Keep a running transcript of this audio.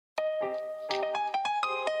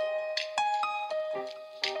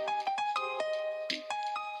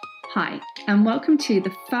Hi, and welcome to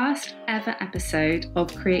the first ever episode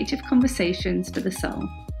of Creative Conversations for the Soul,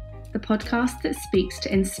 the podcast that speaks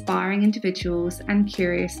to inspiring individuals and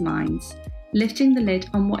curious minds, lifting the lid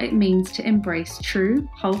on what it means to embrace true,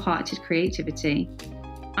 wholehearted creativity.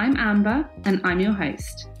 I'm Amber, and I'm your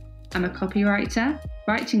host. I'm a copywriter,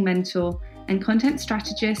 writing mentor, and content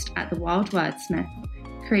strategist at The Wild Wordsmith,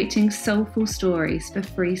 creating soulful stories for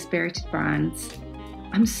free-spirited brands.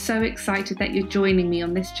 I'm so excited that you're joining me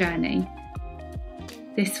on this journey.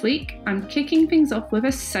 This week, I'm kicking things off with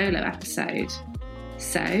a solo episode.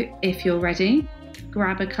 So, if you're ready,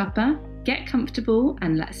 grab a cuppa, get comfortable,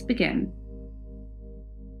 and let's begin.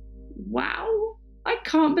 Wow, I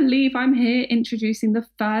can't believe I'm here introducing the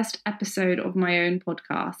first episode of my own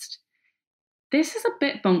podcast. This is a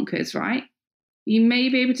bit bonkers, right? You may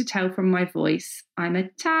be able to tell from my voice, I'm a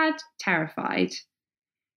tad terrified.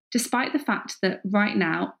 Despite the fact that right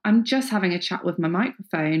now I'm just having a chat with my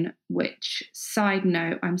microphone, which, side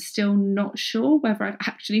note, I'm still not sure whether I've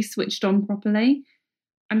actually switched on properly.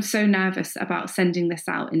 I'm so nervous about sending this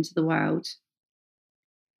out into the world.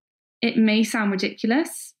 It may sound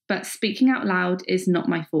ridiculous, but speaking out loud is not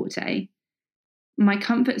my forte. My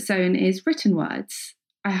comfort zone is written words.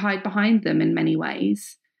 I hide behind them in many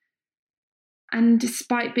ways. And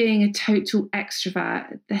despite being a total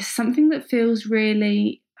extrovert, there's something that feels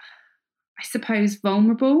really, I suppose,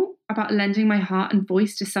 vulnerable about lending my heart and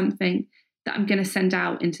voice to something that I'm going to send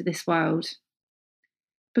out into this world.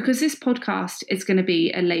 Because this podcast is going to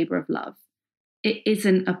be a labour of love. It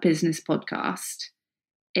isn't a business podcast.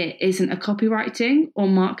 It isn't a copywriting or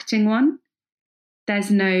marketing one. There's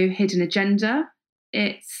no hidden agenda.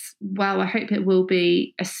 I hope it will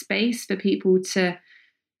be a space for people to,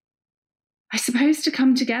 I suppose, to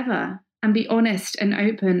come together and be honest and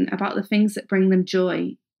open about the things that bring them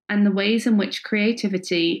joy and the ways in which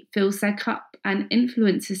creativity fills their cup and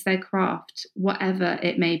influences their craft, whatever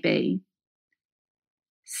it may be.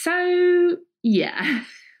 So, yeah,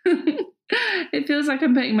 it feels like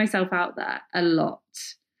I'm putting myself out there a lot.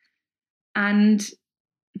 And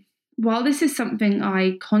while this is something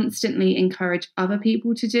I constantly encourage other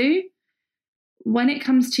people to do, when it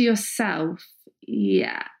comes to yourself,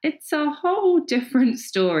 yeah, it's a whole different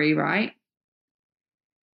story, right?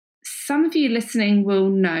 Some of you listening will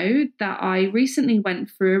know that I recently went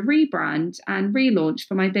through a rebrand and relaunch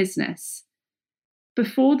for my business.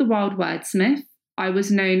 Before The Wild Wordsmith, I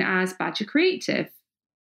was known as Badger Creative.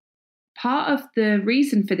 Part of the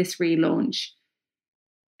reason for this relaunch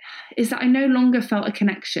is that I no longer felt a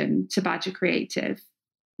connection to Badger Creative.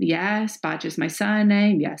 Yes, Badger's my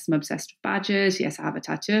surname. Yes, I'm obsessed with badgers. Yes, I have a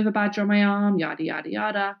tattoo of a badger on my arm, yada, yada,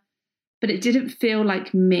 yada. But it didn't feel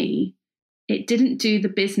like me. It didn't do the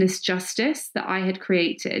business justice that I had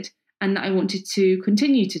created and that I wanted to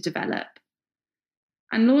continue to develop.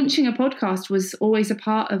 And launching a podcast was always a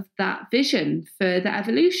part of that vision for the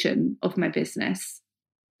evolution of my business.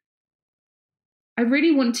 I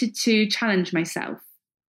really wanted to challenge myself.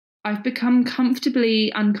 I've become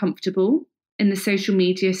comfortably uncomfortable in the social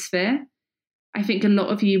media sphere. I think a lot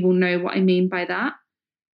of you will know what I mean by that.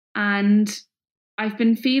 And I've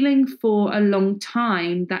been feeling for a long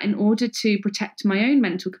time that in order to protect my own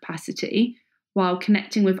mental capacity while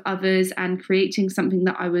connecting with others and creating something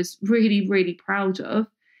that I was really, really proud of,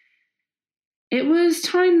 it was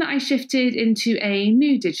time that I shifted into a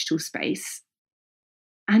new digital space.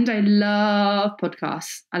 And I love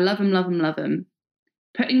podcasts. I love them, love them, love them.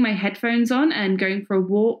 Putting my headphones on and going for a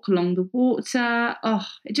walk along the water,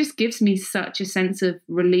 it just gives me such a sense of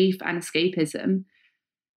relief and escapism.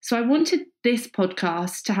 So I wanted this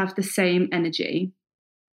podcast to have the same energy.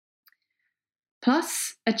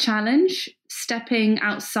 Plus, a challenge, stepping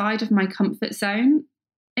outside of my comfort zone,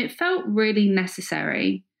 it felt really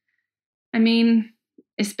necessary. I mean,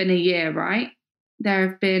 it's been a year, right? There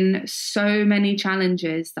have been so many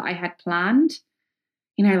challenges that I had planned,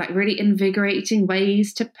 like really invigorating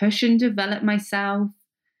ways to push and develop myself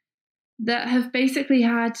that have basically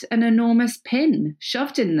had an enormous pin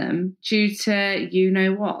shoved in them due to you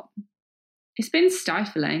know what. It's been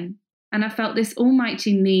stifling, and I felt this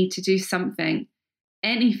almighty need to do something,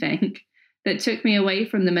 anything, that took me away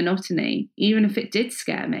from the monotony, even if it did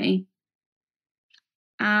scare me.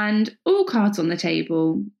 And all cards on the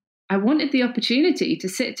table, I wanted the opportunity to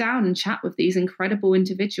sit down and chat with these incredible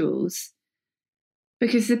individuals.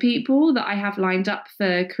 Because the people that I have lined up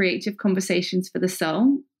for Creative Conversations for the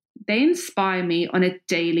Soul, they inspire me on a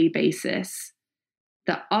daily basis.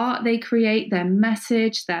 The art they create, their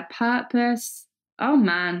message, their purpose. Oh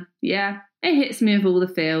man, yeah, it hits me with all the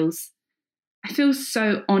feels. I feel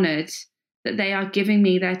so honoured that they are giving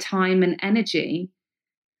me their time and energy.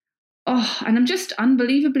 Oh, and I'm just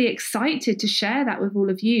unbelievably excited to share that with all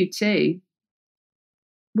of you too.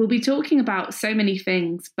 We'll be talking about so many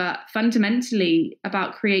things, but fundamentally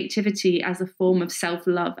about creativity as a form of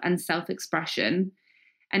self-love and self-expression,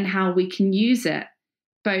 and how we can use it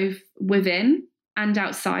both within and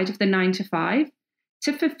outside of the 9 to 5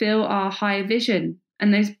 to fulfill our higher vision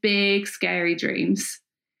and those big, scary dreams.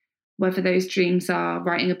 Whether those dreams are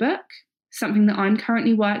writing a book, something that I'm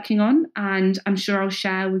currently working on, and I'm sure I'll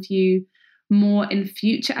share with you more in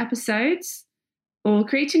future episodes, or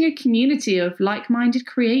creating a community of like-minded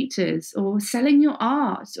creators, or selling your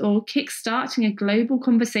art, or kickstarting a global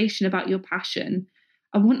conversation about your passion.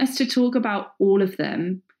 I want us to talk about all of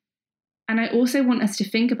them. And I also want us to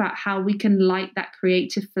think about how we can light that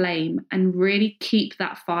creative flame and really keep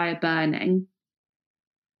that fire burning.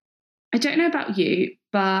 I don't know about you,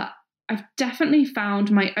 but I've definitely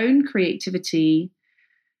found my own creativity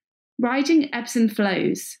riding ebbs and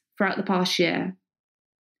flows throughout the past year.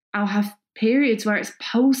 I'll have periods where it's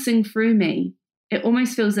pulsing through me. It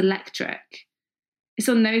almost feels electric. It's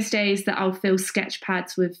on those days that I'll fill sketch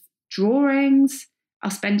pads with drawings.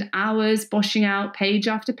 I'll spend hours boshing out page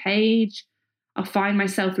after page. I'll find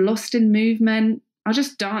myself lost in movement. I'll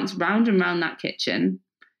just dance round and round that kitchen.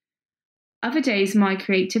 Other days, my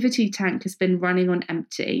creativity tank has been running on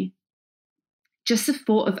empty. Just the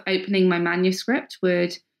thought of opening my manuscript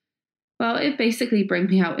would, well, it basically bring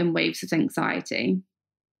me out in waves of anxiety.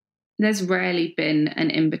 There's rarely been an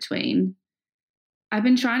in-between. I've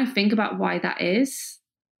been trying to think about why that is.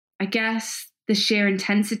 I guess the sheer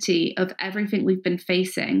intensity of everything we've been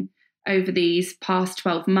facing over these past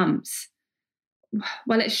 12 months,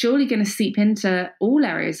 well, it's surely going to seep into all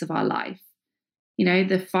areas of our life. You know,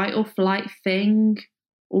 the fight or flight thing,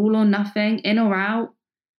 all or nothing, in or out.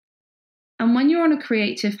 And when you're on a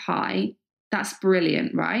creative high, that's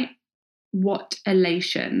brilliant, right? What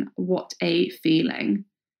elation, what a feeling.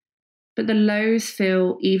 But the lows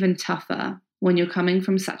feel even tougher when you're coming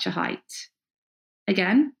from such a height.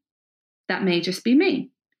 Again, that may just be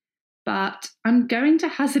me, but I'm going to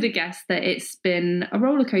hazard a guess that it's been a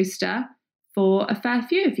roller coaster for a fair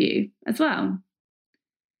few of you as well.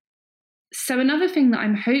 So another thing that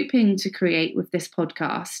I'm hoping to create with this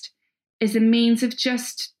podcast is a means of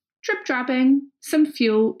just drip-drabbing some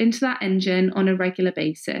fuel into that engine on a regular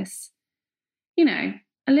basis. You know,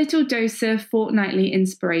 a little dose of fortnightly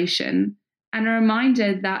inspiration and a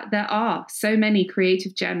reminder that there are so many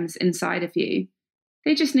creative gems inside of you.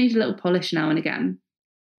 They just need a little polish now and again.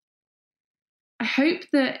 I hope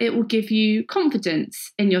that it will give you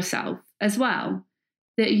confidence in yourself as well,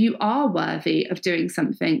 that you are worthy of doing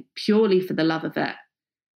something purely for the love of it,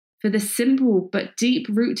 for the simple but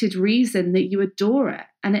deep-rooted reason that you adore it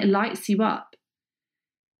and it lights you up.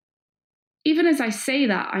 Even as I say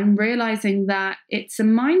that, I'm realizing that it's a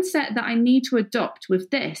mindset that I need to adopt with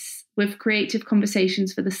Creative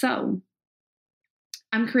Conversations for the Soul.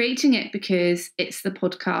 I'm creating it because it's the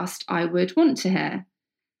podcast I would want to hear.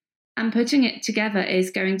 And putting it together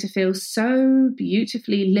is going to feel so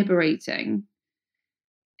beautifully liberating.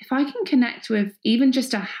 If I can connect with even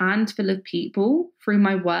just a handful of people through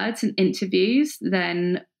my words and interviews,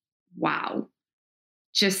 then wow.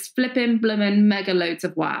 Just flipping, bloomin' mega loads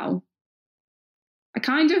of wow. I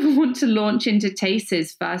kind of want to launch into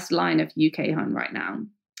Tace's first line of UK Hun right now.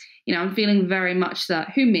 You know, I'm feeling very much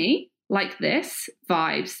that who me, like this,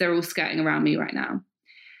 vibes, they're all skirting around me right now.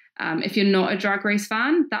 If you're not a Drag Race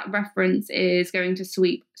fan, that reference is going to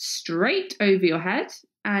sweep straight over your head.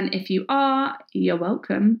 And if you are, you're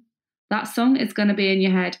welcome. That song is going to be in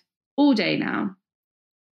your head all day now.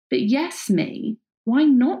 But yes, me. Why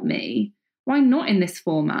not me? Why not in this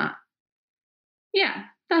format? Yeah,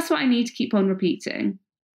 that's what I need to keep on repeating.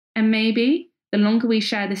 And maybe the longer we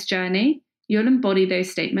share this journey, you'll embody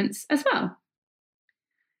those statements as well.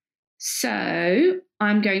 So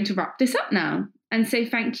I'm going to wrap this up now and say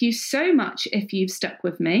thank you so much if you've stuck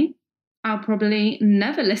with me. I'll probably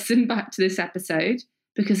never listen back to this episode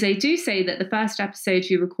because they do say that the first episode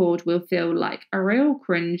you record will feel like a real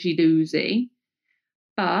cringy doozy.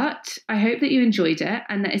 But I hope that you enjoyed it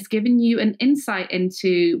and that it's given you an insight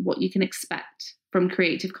into what you can expect from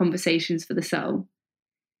Creative Conversations for the Soul.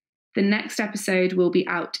 The next episode will be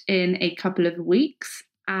out in a couple of weeks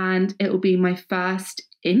and it will be my first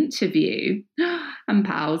interview. And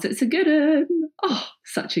pals, it's a good one. Oh,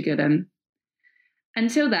 such a good one.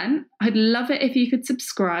 Until then, I'd love it if you could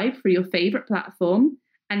subscribe for your favourite platform.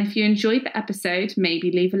 And if you enjoyed the episode,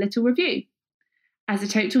 maybe leave a little review. As a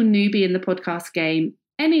total newbie in the podcast game,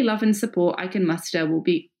 any love and support I can muster will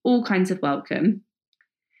be all kinds of welcome.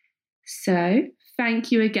 So,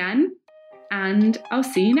 thank you again, and I'll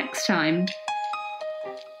see you next time.